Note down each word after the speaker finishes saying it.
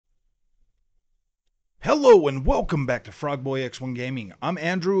Hello and welcome back to Frogboy X1 Gaming. I'm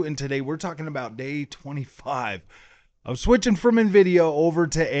Andrew and today we're talking about day 25 of switching from Nvidia over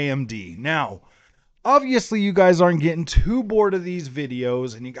to AMD. Now, obviously you guys aren't getting too bored of these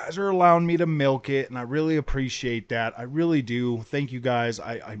videos and you guys are allowing me to milk it and I really appreciate that. I really do. Thank you guys.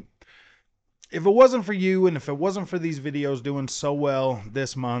 If it wasn't for you and if it wasn't for these videos doing so well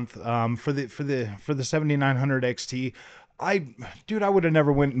this month for the 7900 XT, I dude, I would have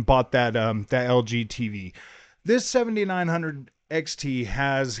never went and bought that LG TV. This 7900 XT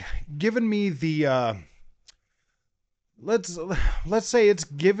has given me the let's let's say it's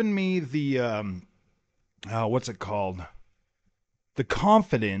given me the what's it called? The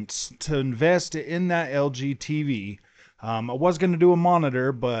confidence to invest in that LG TV. I was going to do a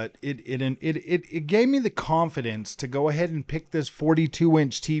monitor, but it gave me the confidence to go ahead and pick this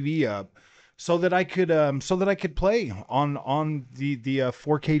 42-inch TV up so that I could play on the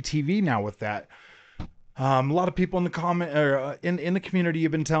 4K TV now with that. A lot of people in the comment or in the community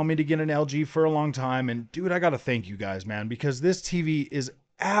have been telling me to get an LG for a long time, and dude, I gotta thank you guys, man, because this TV is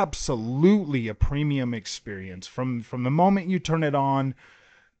absolutely a premium experience from the moment you turn it on.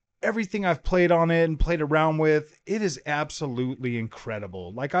 Everything I've played on it and played around with, it is absolutely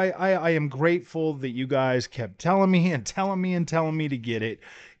incredible. Like I am grateful that you guys kept telling me and telling me and telling me to get it.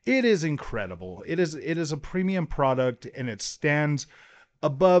 It is incredible. It is a premium product and it stands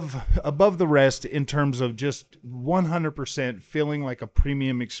above the rest in terms of just 100% feeling like a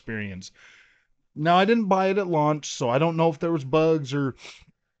premium experience. Now I didn't buy it at launch, so I don't know if there was bugs or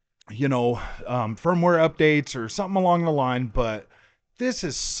firmware updates or something along the line, but this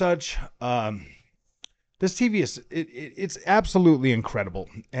is such this TV it's absolutely incredible.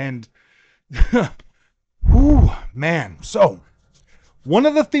 And whew, man. So one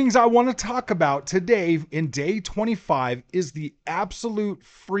of the things I want to talk about today in day 25 is the absolute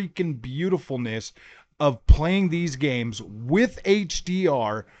freaking beautifulness of playing these games with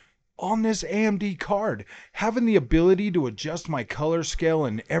HDR on this AMD card. Having the ability to adjust my color scale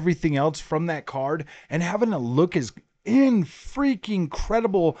and everything else from that card and having a look as in freaking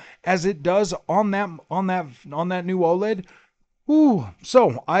incredible as it does on that new OLED. Ooh,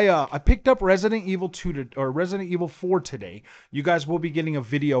 so I picked up Resident Evil 2 or Resident Evil 4 today. You guys will be getting a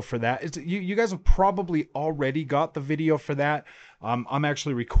video for that. You guys have probably already got the video for that. I'm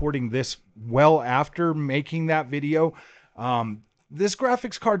actually recording this well after making that video. This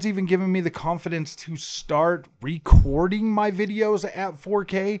graphics card's even giving me the confidence to start recording my videos at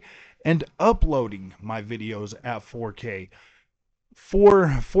 4K and uploading my videos at 4K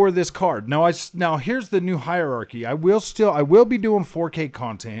for this card. Now here's the new hierarchy. I will be doing 4K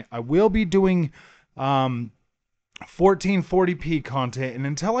content. I will be doing 1440p content, and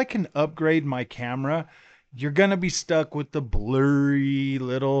until I can upgrade my camera, you're gonna be stuck with the blurry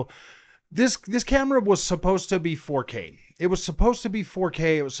little. This camera was supposed to be 4K. It was supposed to be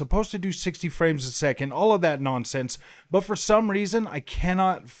 4K. It was supposed to do 60 frames a second, all of that nonsense. But for some reason, I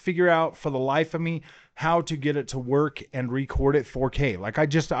cannot figure out for the life of me how to get it to work and record at 4K. Like I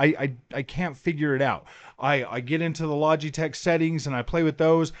can't figure it out. I get into the Logitech settings and I play with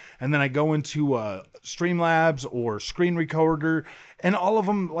those, and then I go into Streamlabs or Screen Recorder, and all of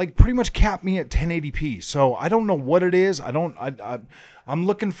them like pretty much cap me at 1080p. So I don't know what it is. I'm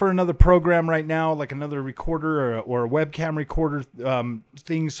looking for another program right now, like another recorder or a webcam recorder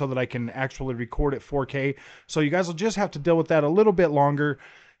thing, so that I can actually record at 4K. So you guys will just have to deal with that a little bit longer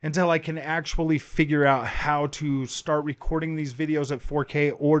until I can actually figure out how to start recording these videos at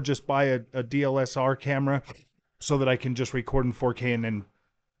 4K, or just buy a DLSR camera so that I can just record in 4K and then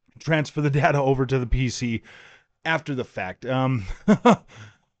transfer the data over to the PC after the fact.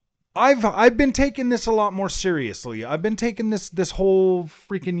 I've been taking this a lot more seriously. I've been taking this whole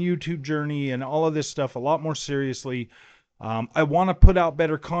freaking YouTube journey and all of this stuff a lot more seriously. I want to put out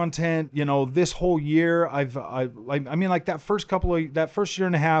better content. You know, this whole year I mean, like that first year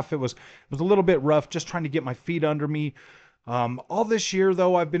and a half, it was a little bit rough just trying to get my feet under me. All this year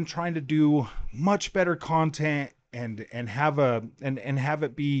though, I've been trying to do much better content and have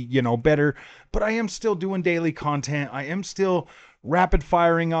it be, better. But I am still doing daily content. I am still rapid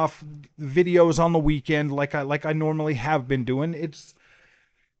firing off videos on the weekend like I normally have been doing.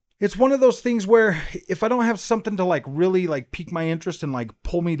 It's one of those things where if I don't have something to like really like pique my interest and like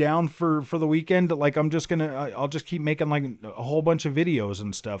pull me down for the weekend, like I'll just keep making like a whole bunch of videos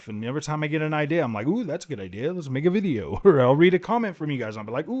and stuff. And every time I get an idea, I'm like, ooh, that's a good idea. Let's make a video. Or I'll read a comment from you guys. I'll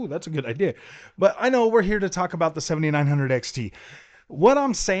be like, ooh, that's a good idea. But I know we're here to talk about the 7900 XT. What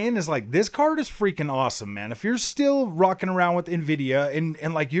I'm saying is like this card is freaking awesome, man. If you're still rocking around with Nvidia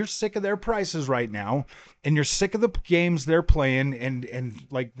and like you're sick of their prices right now, and you're sick of the games they're playing and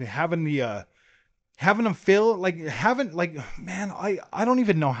like having them feel like having like man, I don't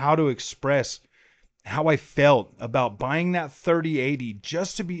even know how to express how I felt about buying that 3080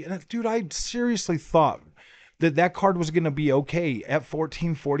 just to be, dude, I seriously thought that that card was going to be okay at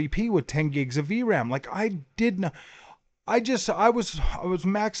 1440p with 10 gigs of VRAM. Like I didn't, I was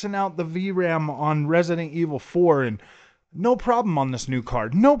maxing out the VRAM on Resident Evil 4 and no problem on this new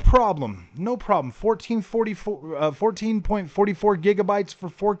card. No problem. No problem. 14.44 gigabytes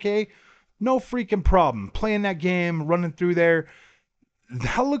for 4K. No freaking problem. Playing that game, running through there.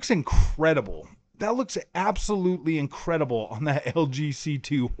 That looks incredible. That looks absolutely incredible on that LG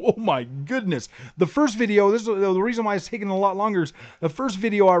C2. Oh my goodness. The first video, this is the reason why it's taking a lot longer, is the first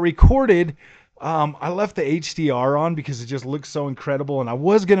video I recorded, I left the HDR on because it just looks so incredible. And I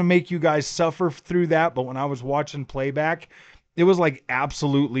was going to make you guys suffer through that. But when I was watching playback, it was like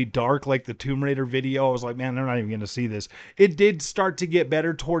absolutely dark, like the Tomb Raider video. I was like, man, they're not even going to see this. It did start to get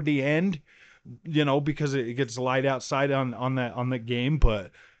better toward the end, you know, because it gets light outside on the game.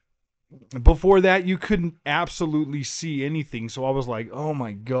 But before that, you couldn't absolutely see anything. So I was like, oh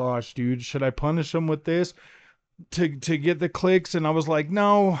my gosh, dude, should I punish them with this to get the clicks? And I was like,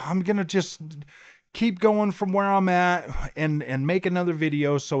 no, I'm gonna just keep going from where I'm at and make another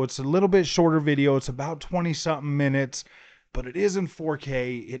video. So it's a little bit shorter video. It's about 20 something minutes, but it is in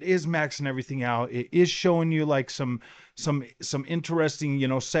 4K. It is maxing everything out. It is showing you like some interesting, you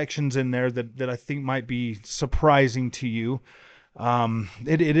know, sections in there that I think might be surprising to you.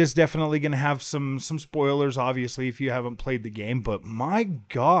 It is definitely going to have some spoilers, obviously, if you haven't played the game. But my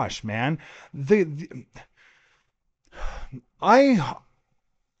gosh, man, the I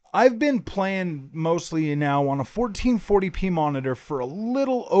I've been playing mostly now on a 1440p monitor for a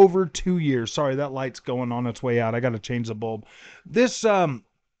little over 2 years. Sorry, that light's going on its way out. I got to change the bulb. This I've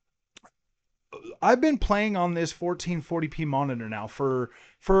been playing on this 1440p monitor now for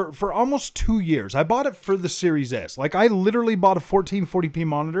almost 2 years. I bought it for the Series S. Like I literally bought a 1440p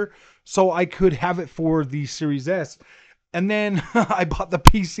monitor so I could have it for the Series S. And then I bought the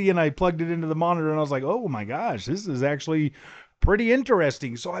PC and I plugged it into the monitor and I was like, "Oh my gosh, this is actually pretty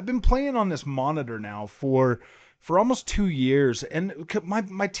interesting." So I've been playing on this monitor now for almost 2 years, and my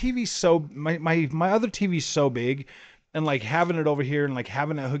TV's so my other TV's so big, and like having it over here and like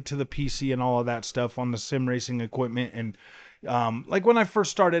having it hooked to the PC and all of that stuff on the sim racing equipment. And like when I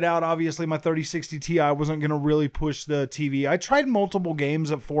first started out, obviously my 3060 Ti wasn't going to really push the TV. I tried multiple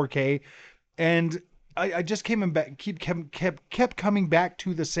games at 4K, and I just kept coming back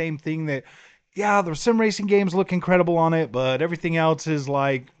to the same thing, that yeah, the sim racing games look incredible on it, but everything else is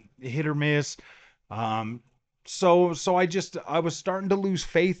like hit or miss. Um, so I was starting to lose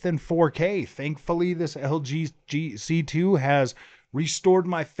faith in 4K. Thankfully, this LG C2 has restored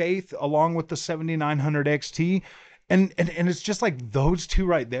my faith along with the 7900 XT. And it's just like those two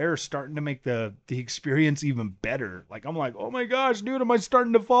right there are starting to make the experience even better. Like I'm like, oh my gosh, dude, am I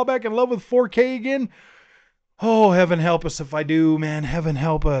starting to fall back in love with 4K again? Oh, heaven help us if I do, man. Heaven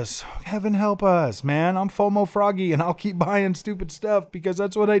help us. Heaven help us, man. I'm FOMO Froggy and I'll keep buying stupid stuff because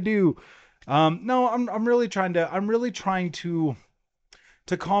that's what I do. No, I'm really trying to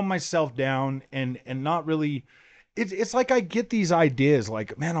calm myself down and not really. It's like I get these ideas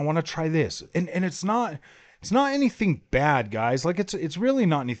like, man, I want to try this. And it's not anything bad, guys. Like it's really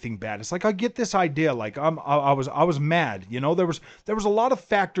not anything bad. It's like I get this idea, like I was mad. You know, there was a lot of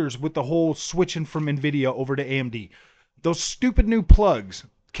factors with the whole switching from Nvidia over to AMD. Those stupid new plugs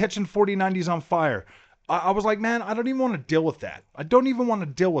catching 4090s on fire. I was like, man, I don't even want to deal with that. I don't even want to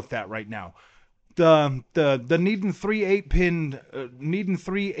deal with that right now. The needing three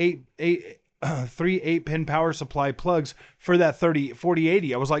 8-pin power supply plugs for that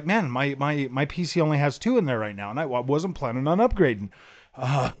 4080. I was like, man, my PC only has two in there right now, and I wasn't planning on upgrading.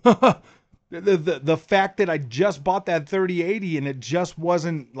 Uh, the fact that I just bought that 3080 and it just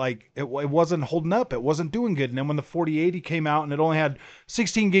wasn't like it wasn't holding up, it wasn't doing good. And then when the 4080 came out and it only had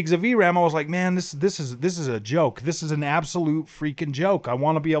 16 gigs of VRAM, I was like, man, this is a joke. This is an absolute freaking joke. I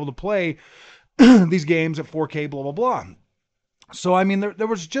want to be able to play these games at 4K, blah blah blah. So I mean, there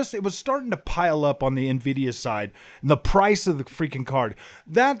was just, it was starting to pile up on the Nvidia side, and the price of the freaking card.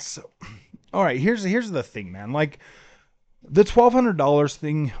 That's all right. Here's the thing, man. Like the $1,200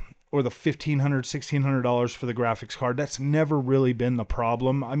 thing, or the $1,500 for the graphics card. That's never really been the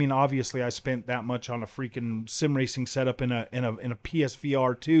problem. I mean, obviously, I spent that much on a freaking sim racing setup in a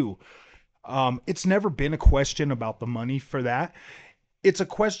PSVR 2. It's never been a question about the money for that. It's a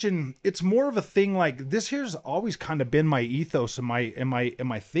question, it's more of a thing, like this here's always kind of been my ethos and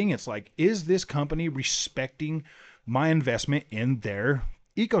my thing. It's like, is this company respecting my investment in their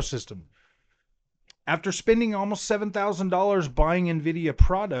ecosystem? After spending almost $7,000 buying Nvidia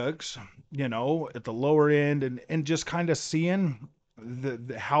products, at the lower end, and just kind of seeing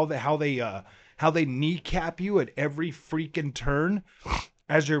how they kneecap you at every freaking turn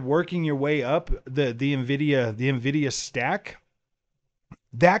as you're working your way up the Nvidia stack.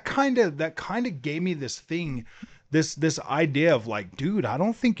 That kind of gave me this thing, this idea of like, dude, I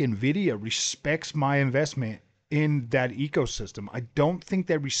don't think Nvidia respects my investment in that ecosystem. I don't think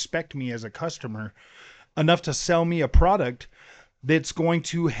they respect me as a customer enough to sell me a product that's going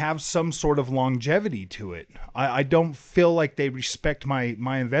to have some sort of longevity to it. I don't feel like they respect my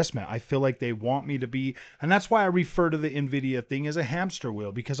investment. I feel like they want me to be, and that's why I refer to the Nvidia thing as a hamster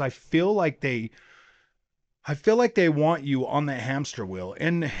wheel, because I feel like they want you on that hamster wheel.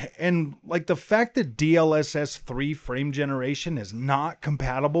 And like the fact that DLSS 3 frame generation is not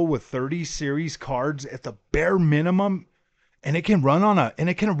compatible with 30 series cards at the bare minimum, and it can run on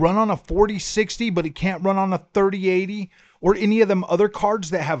a 4060, but it can't run on a 3080 or any of them other cards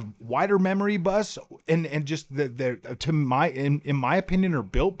that have wider memory bus, and just the to my in my opinion are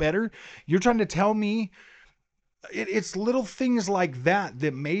built better. You're trying to tell me it's little things like that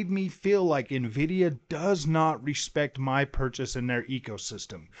that made me feel like Nvidia does not respect my purchase in their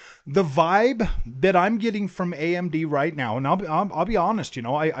ecosystem. The vibe that I'm getting from AMD right now, and I'll be honest,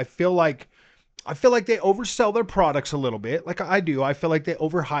 I feel like they oversell their products a little bit. Like I do. I feel like they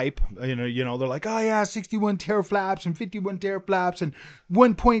overhype. They're like, oh yeah, 61 teraflops and 51 teraflops and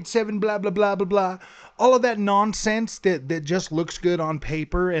 1.7 blah blah blah blah blah. All of that nonsense that just looks good on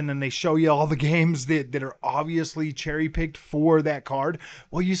paper, and then they show you all the games that are obviously cherry picked for that card.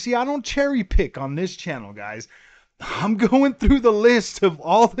 Well, you see, I don't cherry pick on this channel, guys. I'm going through the list of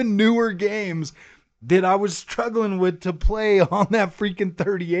all the newer games that I was struggling with to play on that freaking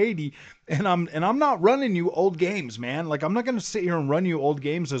 3080, and I'm not running you old games, man. Like I'm not going to sit here and run you old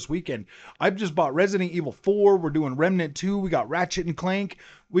games this weekend. I've just bought Resident Evil 4, we're doing Remnant 2, we got Ratchet and Clank,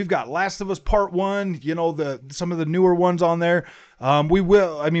 we've got Last of Us Part 1, the some of the newer ones on there.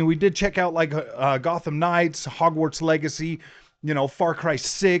 We did check out like Gotham Knights, Hogwarts Legacy, Far Cry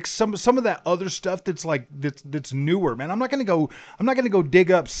 6, some of that other stuff that's newer, man. I'm not gonna go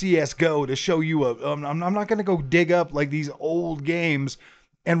dig up CS:GO to show you I'm not gonna go dig up like these old games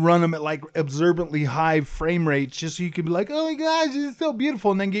and run them at like observantly high frame rates just so you can be like, oh my gosh, it's so beautiful,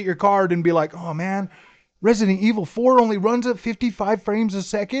 and then get your card and be like, oh man, Resident Evil 4 only runs at 55 frames a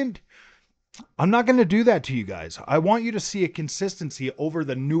second. I'm not going to do that to you guys. I want you to see a consistency over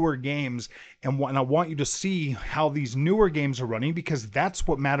the newer games, and I want you to see how these newer games are running, because that's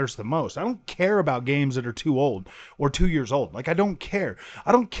what matters the most. I don't care about games that are too old or 2 years old. Like I don't care.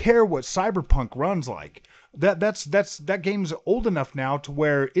 I don't care what Cyberpunk runs like. That game's old enough now to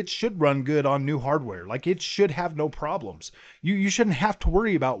where it should run good on new hardware. Like it should have no problems. You shouldn't have to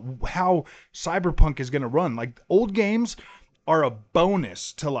worry about how Cyberpunk is going to run. Like old games are a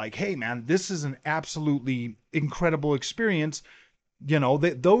bonus to like, hey man, this is an absolutely incredible experience.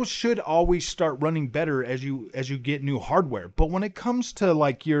 Those should always start running better as you get new hardware. But when it comes to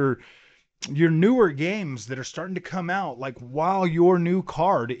like your newer games that are starting to come out, like while your new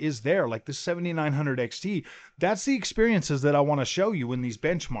card is there, like the 7900 XT, that's the experiences that I want to show you in these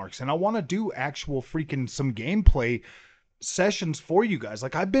benchmarks. And I want to do actual freaking some gameplay sessions for you guys.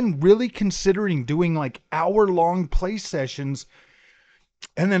 Like I've been really considering doing like hour-long play sessions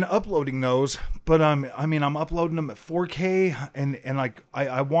and then uploading those, but I'm uploading them at 4K, and like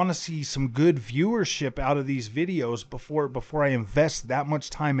I want to see some good viewership out of these videos before I invest that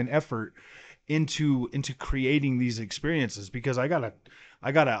much time and effort into creating these experiences, because I gotta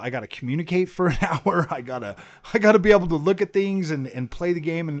communicate for an hour. I gotta be able to look at things and play the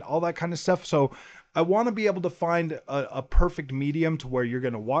game and all that kind of stuff. So I want to be able to find a perfect medium to where you're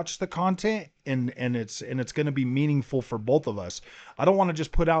going to watch the content and it's going to be meaningful for both of us. I don't want to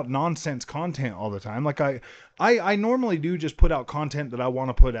just put out nonsense content all the time. Like I normally do just put out content that I want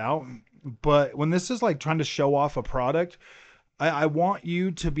to put out, but when this is like trying to show off a product, I want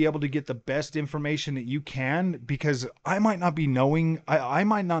you to be able to get the best information that you can, because I might not be knowing, I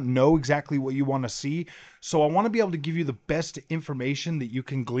might not know exactly what you want to see. So I want to be able to give you the best information that you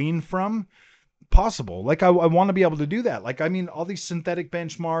can glean from possible. Like I want to be able to do that. Like, I mean, all these synthetic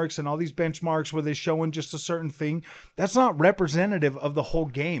benchmarks and all these benchmarks where they're showing just a certain thing, that's not representative of the whole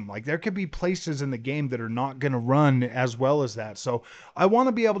game. Like there could be places in the game that are not going to run as well as that. So I want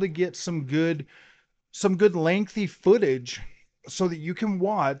to be able to get some good lengthy footage so that you can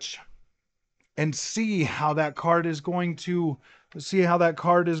watch and see how that card is going to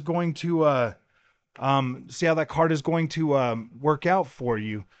work out for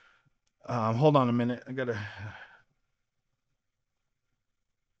you. Hold on a minute. I gotta.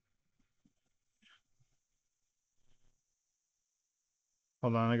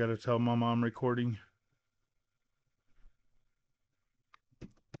 Hold on, I gotta tell Mama I'm recording.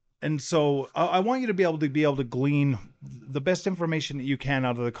 And so I want you to be able to glean the best information that you can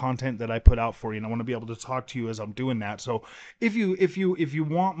out of the content that I put out for you. And I want to be able to talk to you as I'm doing that. So if you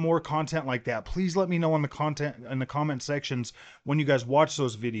want more content like that, please let me know in the content in the comment sections when you guys watch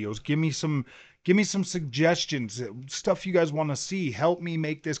those videos. Give me some suggestions, stuff you guys want to see. Help me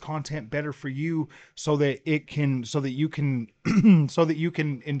make this content better for you so that it can so that you can so that you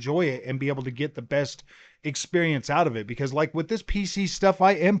can enjoy it and be able to get the best experience out of it. Because like with this PC stuff,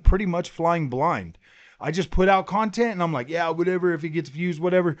 I am pretty much flying blind. I just put out content and I'm like, yeah, whatever, if it gets views,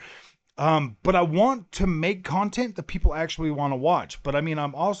 whatever. But I want to make content that people actually want to watch. But I mean,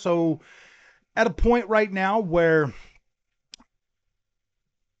 I'm also at a point right now where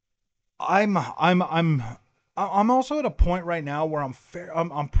I'm also at a point right now where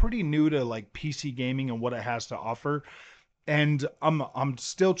I'm pretty new to like PC gaming and what it has to offer, and I'm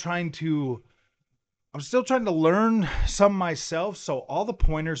still trying to learn some myself. So all the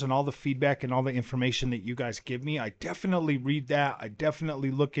pointers and all the feedback and all the information that you guys give me, I definitely read that. I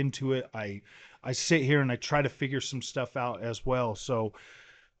definitely look into it. I sit here and I try to figure some stuff out as well. So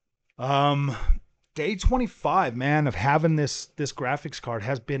um day 25, man, of having this graphics card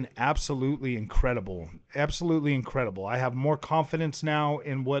has been absolutely incredible. Absolutely incredible. I have more confidence now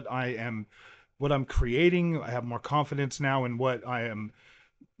in what I'm creating. I have more confidence now in what I'm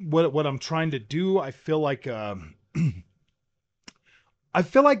trying to do. I feel like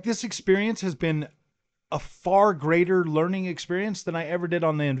this experience has been a far greater learning experience than I ever did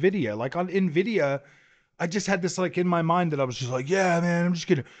on the Nvidia. Like on Nvidia, I just had this like in my mind that I was just like, yeah, man, I'm just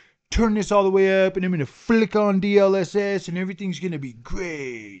gonna turn this all the way up and I'm gonna flick on DLSS and everything's gonna be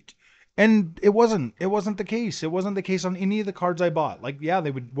great. And it wasn't the case. It wasn't the case on any of the cards I bought. Like, yeah,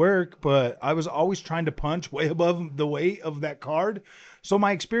 they would work, but I was always trying to punch way above the weight of that card. So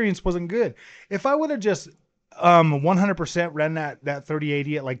my experience wasn't good. If I would have just 100% ran that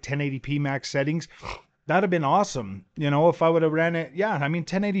 3080 at like 1080p max settings, that'd have been awesome. You know, if I would have ran it, yeah, I mean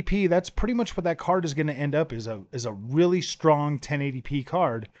 1080p, that's pretty much what that card is going to end up, is a really strong 1080p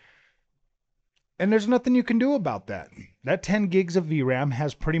card. And there's nothing you can do about that. That 10 gigs of VRAM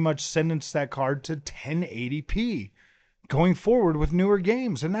has pretty much sentenced that card to 1080p going forward with newer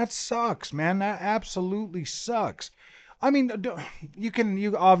games, and that sucks, man. That absolutely sucks. I mean,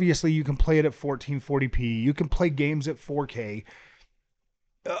 you obviously you can play it at 1440p. You can play games at 4K.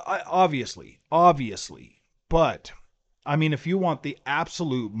 Obviously. But I mean, if you want the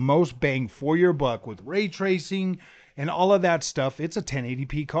absolute most bang for your buck with ray tracing and all of that stuff, it's a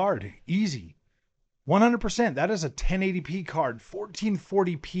 1080p card. Easy. 100%. That is a 1080p card.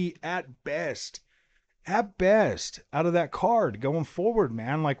 1440p at best. At best, out of that card going forward,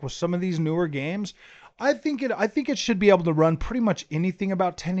 man. Like with some of these newer games, I think it should be able to run pretty much anything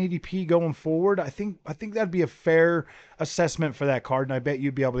about 1080p going forward. I think that'd be a fair assessment for that card, and I bet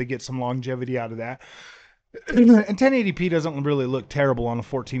you'd be able to get some longevity out of that. And 1080p doesn't really look terrible on a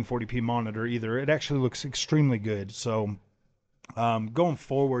 1440p monitor either. It actually looks extremely good. So going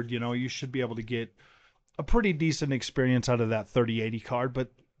forward, you know, you should be able to get a pretty decent experience out of that 3080 card.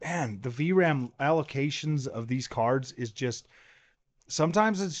 But man, the VRAM allocations of these cards is just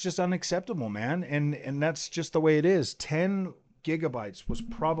sometimes it's just unacceptable, man. And that's just the way it is. 10 gigabytes was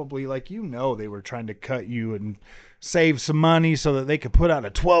probably like, you know, they were trying to cut you and save some money so that they could put out a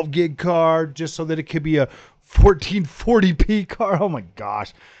 12 gig card just so that it could be a 1440p card. Oh my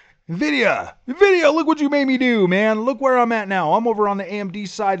gosh. Nvidia, look what you made me do, man. Look where I'm at now. I'm over on the AMD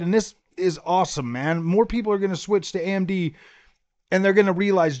side, and this is awesome, man. More people are going to switch to AMD, and they're going to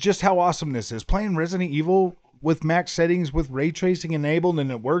realize just how awesome this is. Playing Resident Evil with max settings with ray tracing enabled,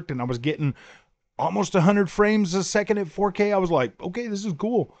 and it worked, and I was getting almost 100 frames a second at 4K. I was like, okay, this is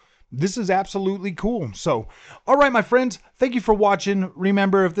cool. This is absolutely cool. So, all right, my friends, thank you for watching.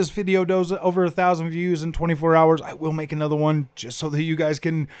 Remember, if this video does over 1,000 views in 24 hours, I will make another one just so that you guys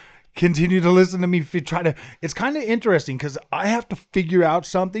can continue to listen to me try to. It's kind of interesting because I have to figure out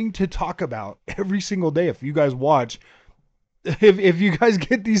something to talk about every single day. If you guys watch, if you guys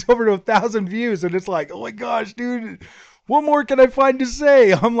get these over to 1,000 views, and it's like, oh my gosh, dude, what more can I find to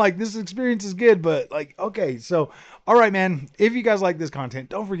say? I'm like, this experience is good, but like, okay. So, all right, man, if you guys like this content,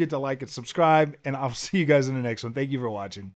 don't forget to like and subscribe, and I'll see you guys in the next one. Thank you for watching.